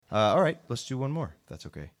All right, let's do one more. If that's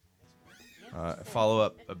okay. Follow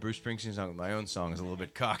up a Bruce Springsteen song with my own song is a little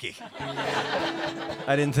bit cocky.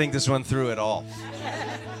 I didn't think this one through at all.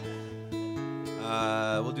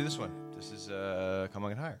 We'll do this one. This is Come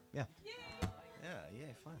On Get Higher. Yeah. Yeah,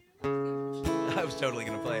 fine. I was totally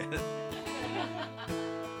going to play it.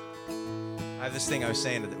 I have this thing I was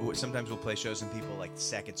saying that sometimes we'll play shows and people like the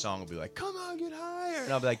second song will be like, come on, get higher.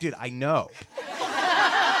 And I'll be like, dude, I know.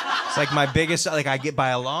 It's like my biggest, like I get by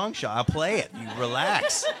a long shot. I'll play it. You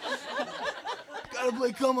relax. Gotta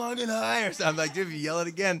play Come On, Get Higher. So I'm like, dude, if you yell it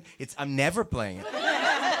again, I'm never playing it.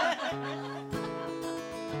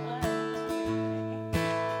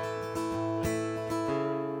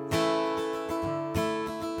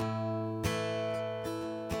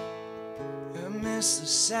 I miss the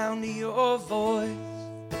sound of your voice.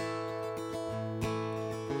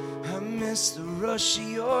 I miss the rush of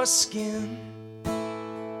your skin.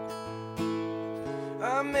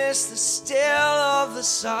 I miss the still of the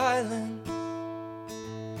silence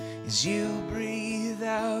as you breathe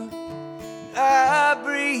out and I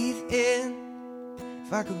breathe in.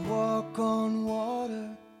 If I could walk on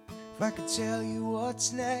water, if I could tell you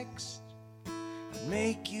what's next, I'd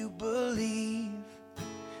make you believe,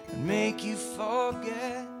 I'd make you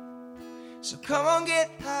forget. So come on, get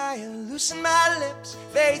higher, loosen my lips,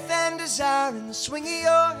 faith and desire in the swing of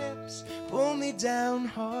your hips. Pull me down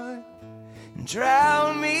hard and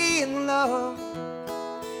drown me in love.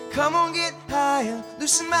 Come on, get higher,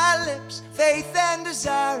 loosen my lips, faith and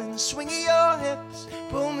desire in the swing of your hips.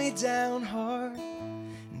 Pull me down hard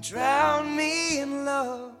and drown me in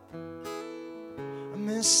love. I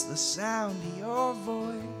miss the sound of your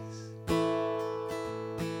voice,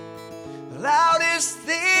 the loudest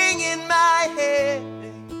thing in my head,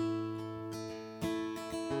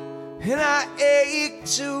 and I ache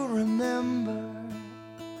to remember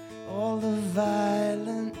all the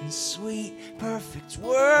violent and sweet, perfect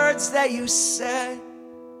words that you said.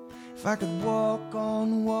 If I could walk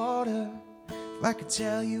on water, if I could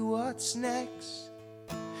tell you what's next,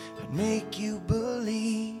 I'd make you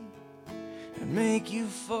believe, I'd make you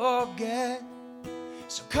forget.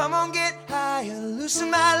 So come on, get higher, loosen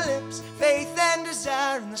my lips, faith and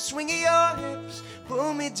desire in the swing of your hips.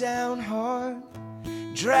 Pull me down hard,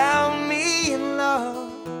 drown me in love.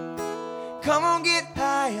 Come on, get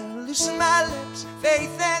higher, loosen my lips,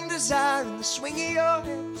 faith and desire in the swing of your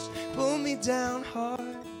hips. Pull me down hard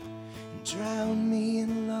and drown me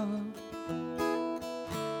in love.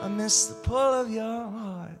 I miss the pull of your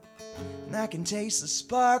heart, and I can taste the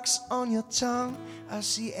sparks on your tongue. I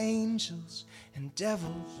see angels and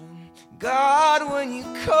devils and God when you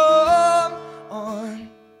come on.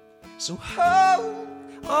 So hold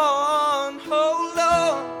on,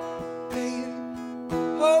 baby,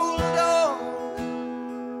 hold on.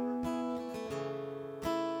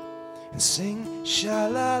 And sing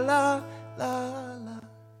sha-la-la, la-la.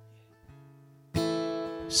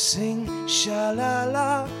 Sing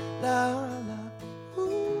sha-la-la, la-la.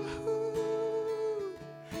 Ooh,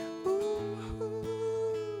 ooh, ooh,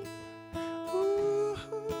 ooh.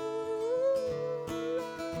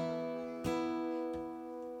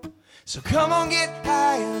 So come on, get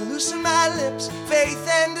higher, loosen my lips, faith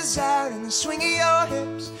and desire in the swing of your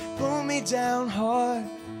hips. Pull me down hard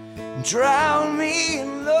and drown me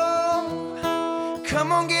in love.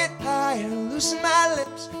 Come on, get higher, loosen my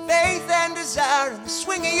lips, faith and desire in the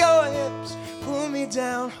swing of your hips. Pull me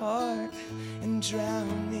down hard and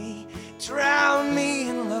drown me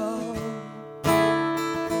in love.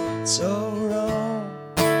 It's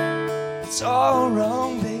all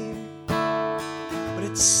wrong, baby, but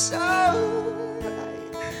it's so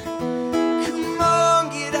right. Come on,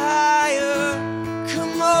 get higher,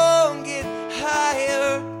 come on, get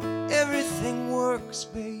higher. Everything works,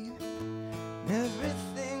 baby.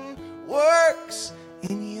 Everything works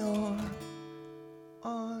in your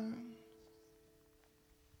arms.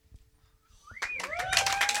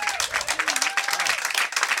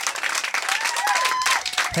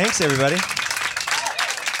 Thanks, everybody.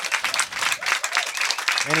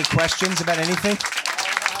 Any questions about anything?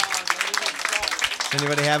 Does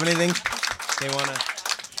anybody have anything they want to?